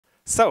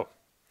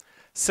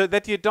So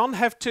that you don't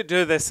have to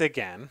do this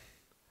again,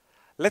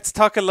 let's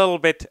talk a little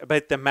bit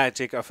about the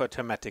magic of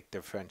automatic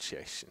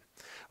differentiation.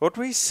 What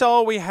we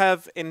saw we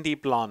have in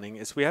deep learning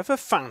is we have a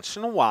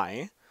function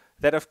y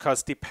that of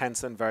course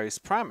depends on various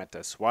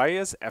parameters. Y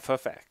is f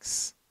of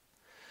x.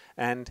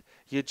 And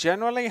you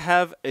generally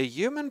have a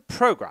human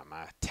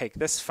programmer take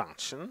this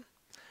function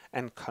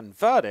and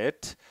convert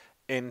it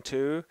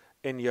into,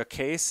 in your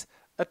case,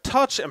 a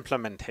torch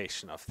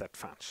implementation of that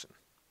function.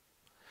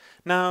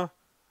 Now,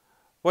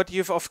 what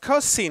you've of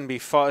course seen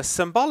before is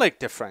symbolic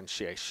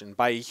differentiation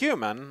by a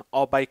human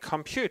or by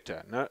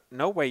computer.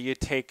 No way you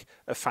take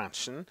a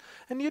function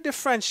and you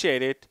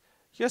differentiate it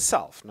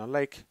yourself.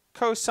 Like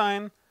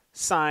cosine,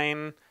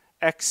 sine,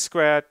 x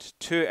squared,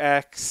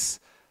 2x,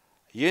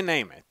 you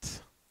name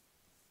it.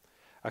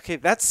 Okay,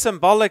 that's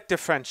symbolic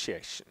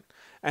differentiation.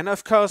 And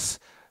of course,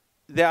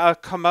 there are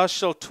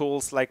commercial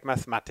tools like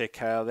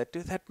Mathematica that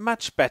do that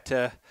much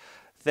better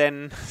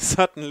than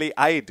certainly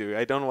I do.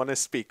 I don't want to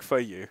speak for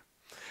you.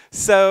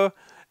 So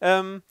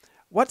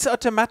what's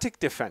automatic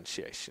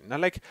differentiation? Now,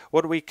 like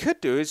what we could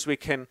do is we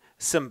can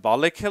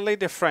symbolically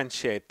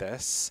differentiate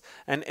this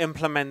and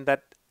implement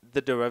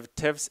the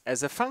derivatives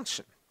as a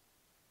function.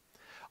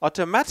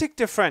 Automatic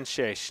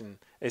differentiation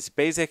is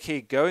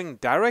basically going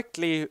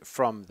directly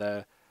from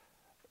the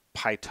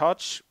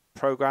PyTorch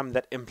program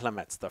that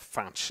implements the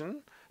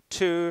function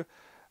to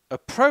a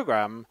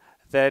program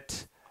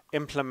that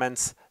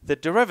implements the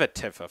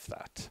derivative of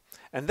that.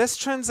 And this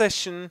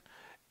transition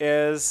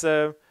is,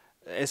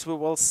 as we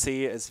will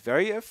see, is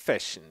very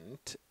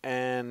efficient,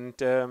 and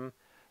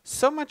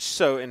so much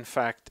so, in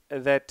fact,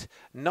 that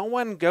no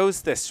one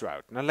goes this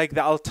route. Now, like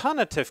the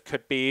alternative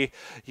could be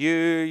you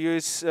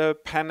use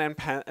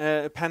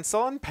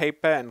pencil and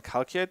paper and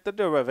calculate the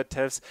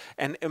derivatives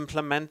and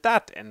implement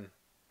that in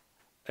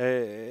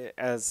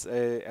as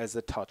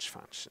a torch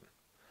function.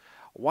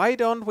 Why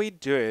don't we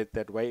do it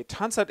that way? It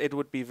turns out it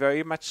would be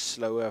very much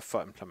slower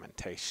for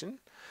implementation,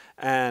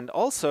 and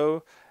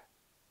also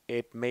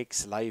it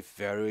makes life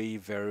very,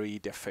 very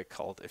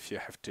difficult if you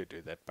have to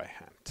do that by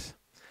hand.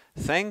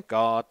 Thank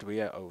God we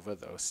are over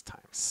those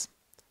times.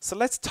 So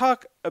let's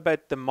talk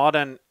about the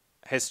modern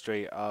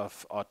history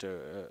of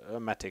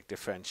automatic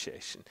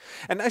differentiation.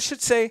 And I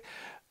should say,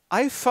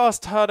 I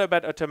first heard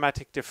about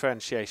automatic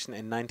differentiation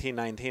in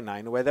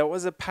 1999, where there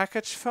was a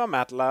package for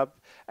MATLAB,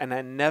 and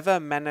I never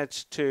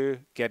managed to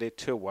get it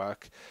to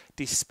work,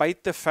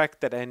 despite the fact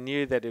that I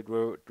knew that it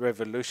would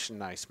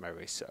revolutionize my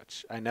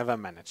research. I never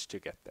managed to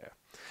get there.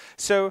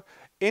 So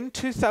in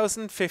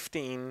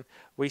 2015,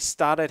 we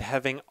started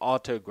having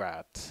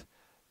AutoGrad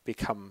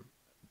become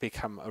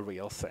a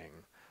real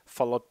thing,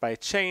 followed by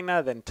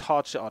Chainer, then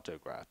Torch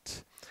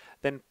AutoGrad.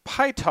 Then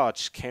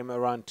PyTorch came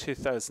around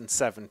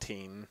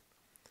 2017.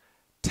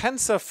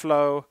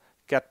 TensorFlow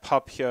got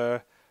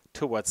popular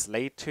towards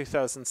late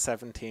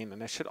 2017,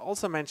 and I should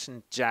also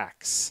mention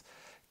JAX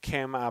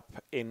came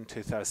up in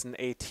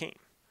 2018.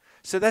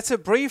 So that's a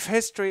brief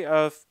history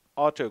of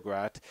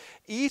AutoGrad.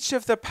 Each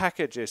of the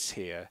packages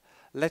here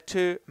led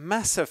to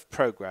massive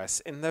progress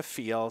in the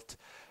field,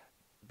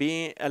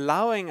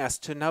 allowing us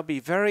to now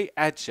be very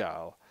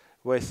agile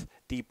with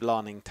deep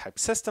learning type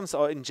systems,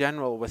 or in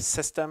general with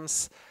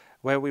systems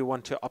where we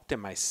want to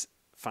optimize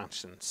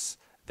functions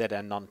that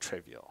are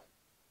non-trivial.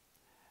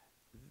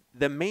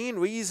 The main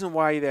reason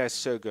why they're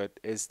so good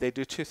is they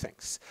do two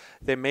things.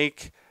 They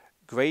make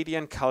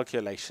gradient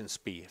calculations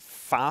be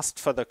fast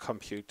for the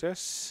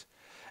computers,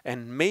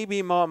 and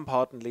maybe more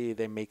importantly,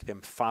 they make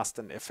them fast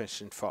and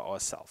efficient for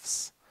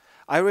ourselves.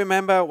 I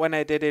remember when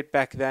I did it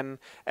back then,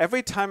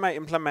 every time I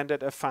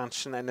implemented a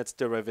function and its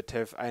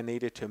derivative, I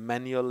needed to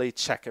manually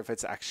check if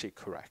it's actually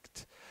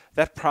correct.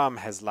 That problem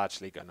has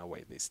largely gone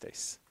away these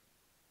days.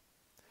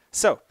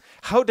 So,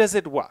 how does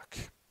it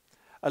work?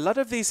 A lot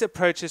of these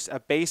approaches are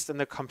based on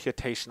the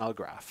computational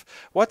graph.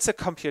 What's a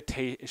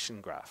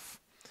computation graph?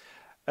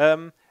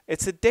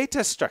 It's a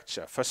data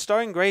structure for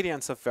storing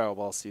gradients of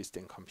variables used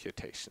in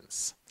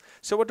computations.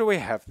 So what do we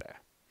have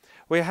there?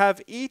 We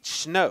have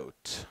each node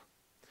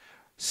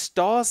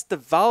stores the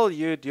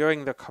value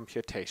during the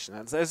computation.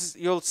 And as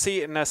you'll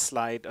see in a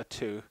slide or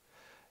two,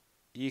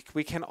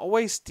 we can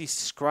always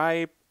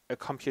describe a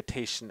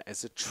computation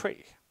as a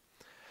tree.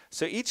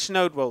 So each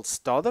node will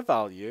store the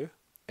value.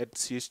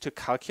 It's used to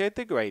calculate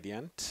the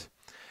gradient,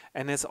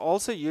 and is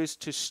also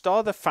used to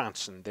store the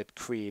function that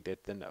created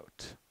the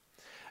node.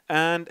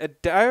 And a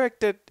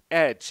directed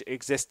edge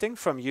existing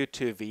from u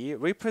to v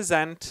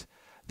represents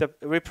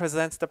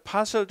the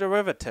partial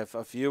derivative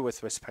of u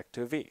with respect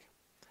to v.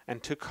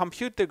 And to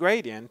compute the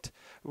gradient,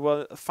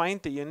 we'll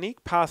find the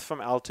unique path from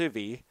L to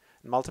v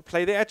and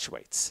multiply the edge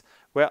weights,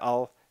 where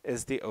L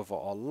is the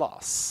overall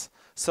loss.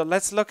 So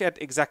let's look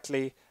at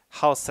exactly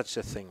how such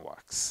a thing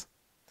works.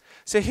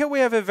 So here we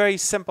have a very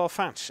simple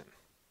function,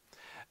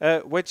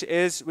 which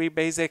is we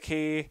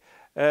basically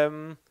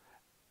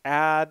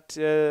add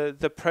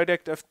the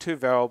product of two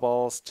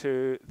variables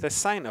to the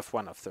sign of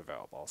one of the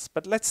variables.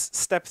 But let's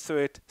step through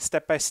it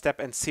step by step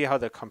and see how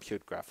the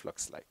compute graph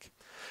looks like.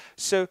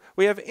 So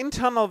we have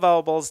internal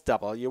variables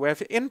w, we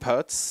have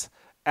inputs,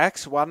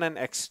 x1 and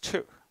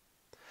x2.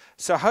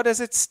 So how does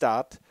it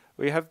start?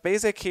 We have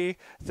basically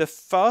the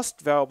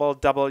first variable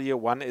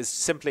w1 is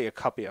simply a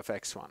copy of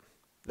x1.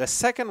 The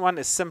second one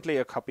is simply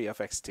a copy of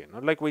x2.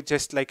 Not like we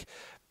just like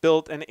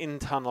build an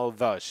internal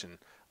version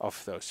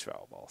of those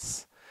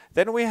variables.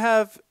 Then we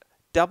have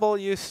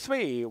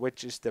w3,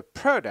 which is the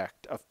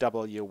product of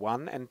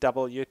w1 and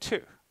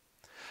w2.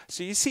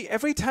 So you see,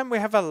 every time we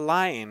have a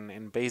line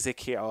in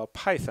basically our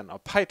Python or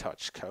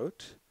PyTorch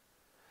code,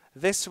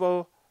 this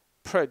will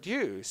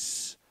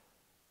produce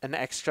an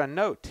extra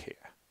node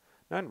here.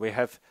 And we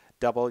have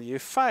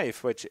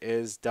w5, which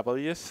is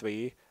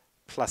w3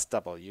 plus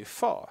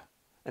w4.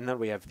 And then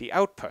we have the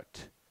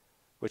output,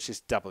 which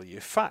is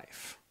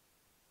w5.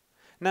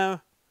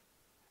 Now,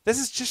 this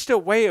is just a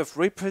way of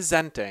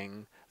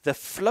representing the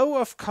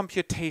flow of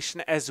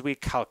computation as we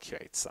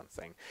calculate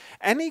something.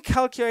 Any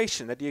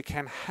calculation that you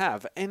can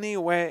have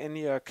anywhere in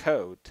your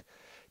code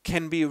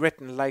can be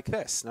written like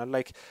this. Now,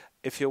 like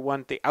if you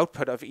want the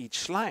output of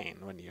each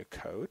line when you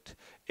code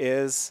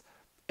is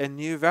a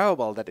new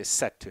variable that is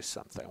set to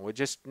something. We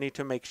just need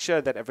to make sure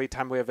that every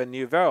time we have a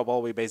new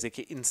variable, we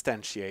basically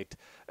instantiate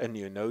a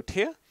new node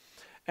here.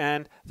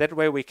 And that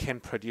way we can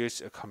produce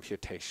a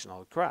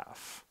computational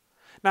graph.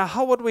 Now,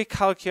 how would we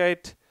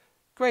calculate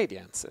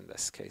gradients in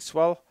this case?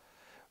 Well,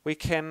 we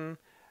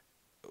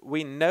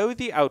know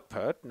the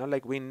output.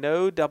 Like we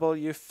know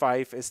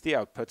W5 is the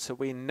output, so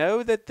we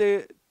know that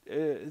the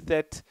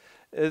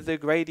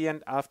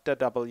gradient after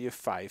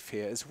W5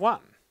 here is 1.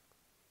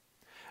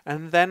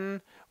 And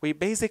then we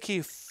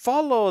basically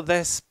follow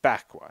this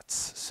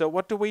backwards. So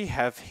what do we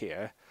have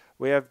here?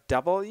 We have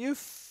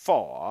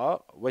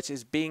W4, which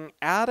is being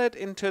added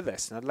into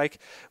this. Now, like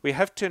we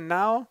have to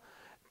now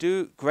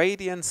do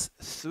gradients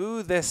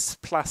through this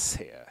plus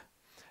here.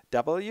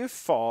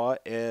 W4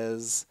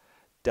 is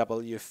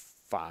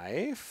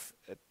W5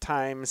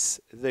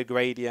 times the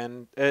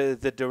gradient,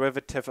 the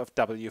derivative of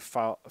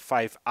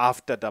W5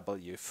 after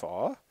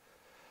W4.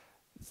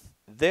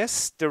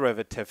 This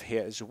derivative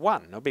here is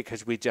 1, no,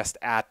 because we just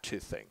add two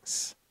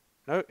things.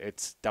 No,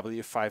 it's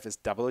W5 is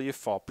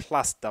W4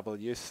 plus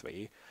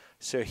W3.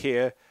 So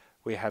here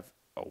we have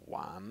a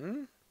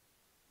 1.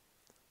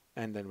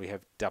 And then we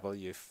have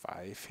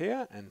W5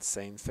 here, and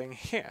same thing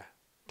here,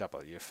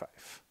 W5.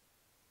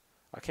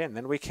 Okay, and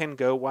then we can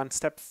go one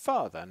step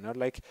further. Now,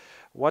 like,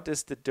 what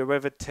is the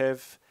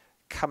derivative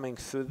coming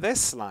through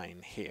this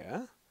line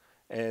here?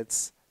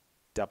 It's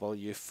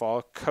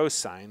W4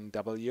 cosine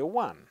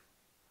W1.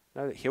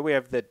 Now, here we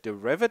have the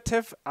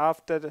derivative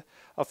of the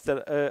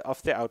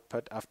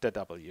output after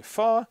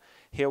W4.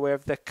 Here we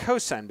have the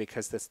cosine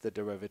because that's the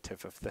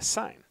derivative of the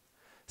sine.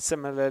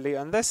 Similarly,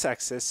 on this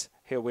axis,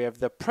 here we have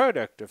the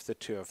product of the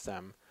two of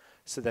them.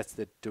 So that's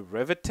the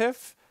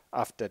derivative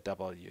after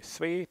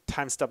W3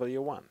 times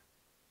W1.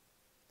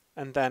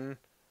 And then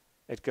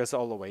it goes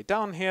all the way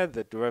down here.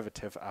 The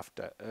derivative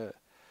after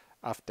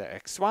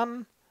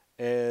x1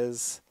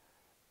 is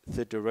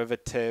the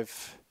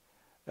derivative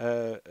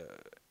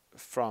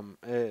from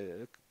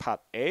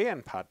part A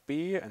and part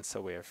B. And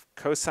so we have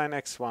cosine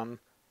x1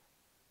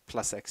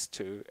 plus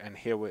x2. And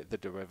here the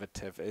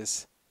derivative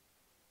is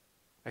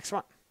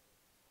x1.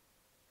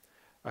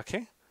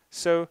 Okay,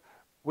 so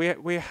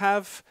we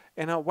have,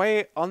 in a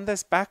way, on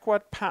this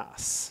backward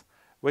pass,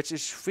 which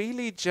is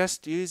really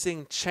just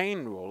using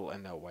chain rule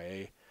in a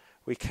way,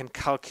 we can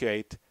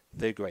calculate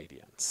the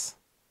gradients.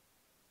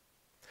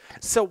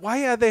 So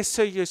why are they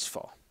so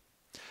useful?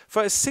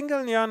 For a single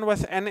neuron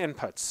with n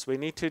inputs, we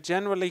need to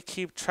generally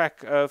keep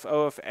track of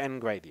O of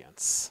n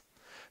gradients.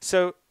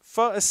 So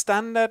for a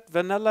standard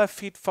vanilla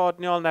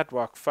feed-forward neural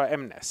network for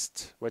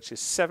MNIST, which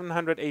is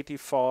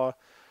 784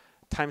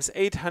 times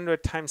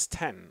 800 times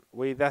 10,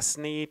 we thus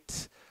need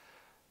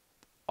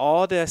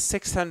order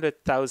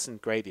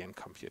 600,000 gradient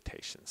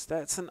computations.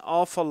 That's an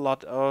awful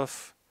lot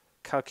of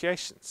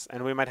calculations,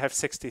 and we might have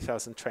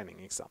 60,000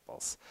 training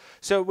examples.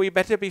 So we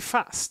better be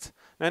fast.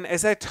 And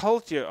as I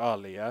told you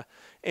earlier,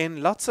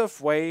 in lots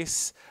of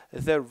ways,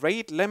 the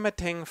rate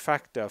limiting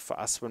factor for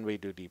us when we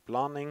do deep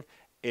learning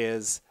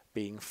is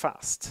being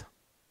fast.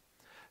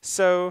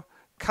 So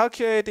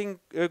calculating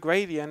a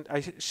gradient,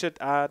 I should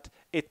add,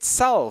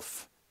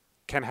 itself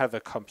can have a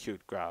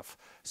compute graph.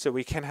 So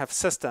we can have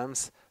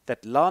systems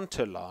that learn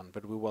to learn,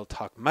 but we will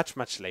talk much,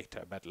 much later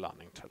about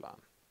learning to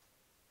learn.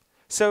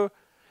 So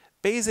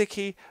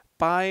basically,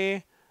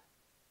 by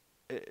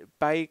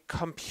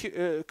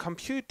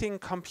computing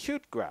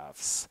compute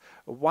graphs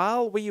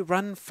while we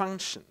run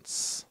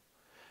functions,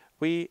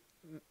 we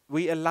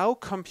allow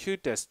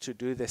computers to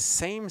do the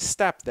same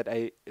step that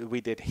we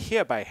did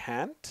here by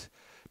hand,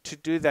 to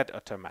do that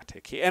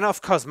automatically. And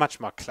of course, much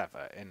more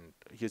clever in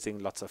using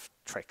lots of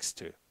tricks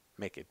to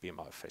make it be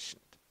more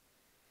efficient.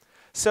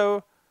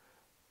 So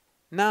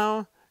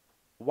now,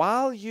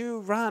 while you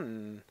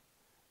run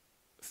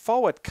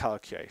forward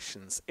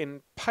calculations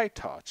in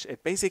PyTorch,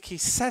 it basically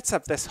sets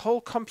up this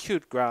whole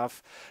compute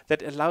graph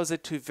that allows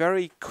it to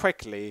very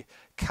quickly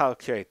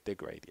calculate the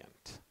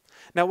gradient.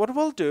 Now, what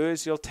we'll do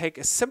is you'll take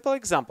a simple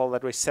example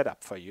that we set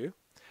up for you.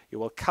 You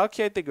will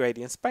calculate the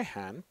gradients by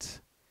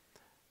hand.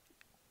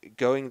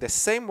 going the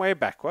same way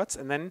backwards,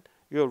 and then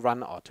you'll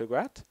run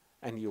autograd,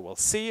 and you will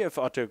see if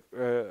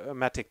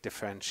automatic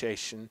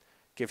differentiation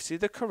gives you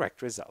the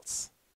correct results.